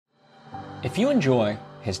If you enjoy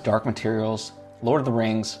his Dark Materials, Lord of the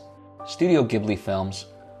Rings, Studio Ghibli films,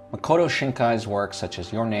 Makoto Shinkai's works such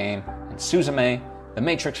as Your Name and Suzume, the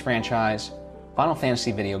Matrix franchise, Final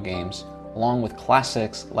Fantasy video games, along with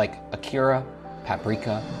classics like Akira,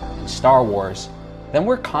 Paprika, and Star Wars, then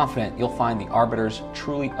we're confident you'll find The Arbiters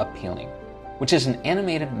truly appealing, which is an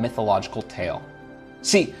animated mythological tale.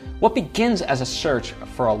 See, what begins as a search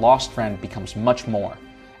for a lost friend becomes much more,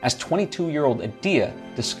 as 22-year-old Adia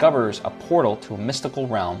discovers a portal to a mystical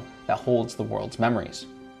realm that holds the world's memories.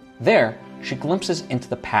 There, she glimpses into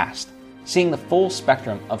the past, seeing the full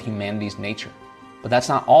spectrum of humanity's nature. But that's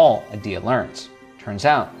not all Adia learns. Turns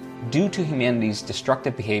out, due to humanity's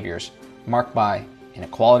destructive behaviors marked by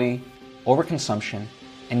inequality, overconsumption,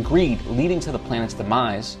 and greed leading to the planet's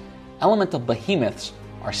demise, elemental behemoths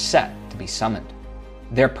are set to be summoned.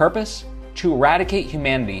 Their purpose? To eradicate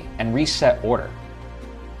humanity and reset order.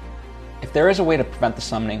 If there is a way to prevent the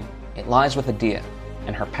summoning, it lies with Adia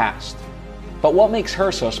and her past. But what makes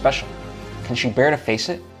her so special? Can she bear to face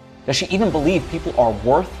it? Does she even believe people are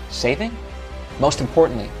worth saving? Most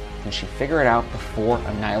importantly, can she figure it out before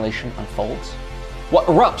annihilation unfolds? What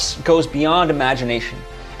erupts goes beyond imagination,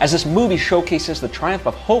 as this movie showcases the triumph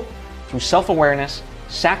of hope through self-awareness,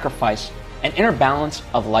 sacrifice, and inner balance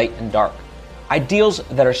of light and dark, ideals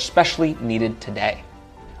that are especially needed today.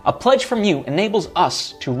 A pledge from you enables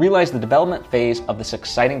us to realize the development phase of this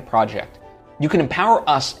exciting project. You can empower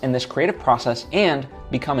us in this creative process and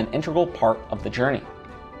become an integral part of the journey.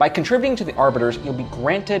 By contributing to the Arbiters, you'll be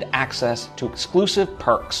granted access to exclusive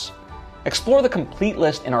perks. Explore the complete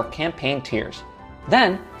list in our campaign tiers.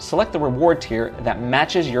 Then, select the reward tier that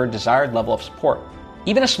matches your desired level of support.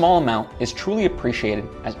 Even a small amount is truly appreciated,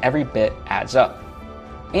 as every bit adds up.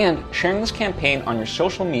 And sharing this campaign on your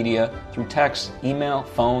social media through text, email,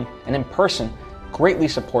 phone, and in person greatly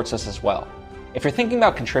supports us as well. If you're thinking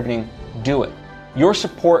about contributing, do it. Your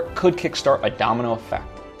support could kickstart a domino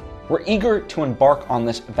effect. We're eager to embark on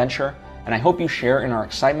this adventure, and I hope you share in our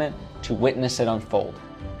excitement to witness it unfold.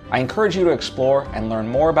 I encourage you to explore and learn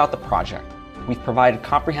more about the project. We've provided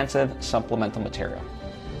comprehensive supplemental material.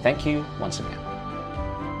 Thank you once again.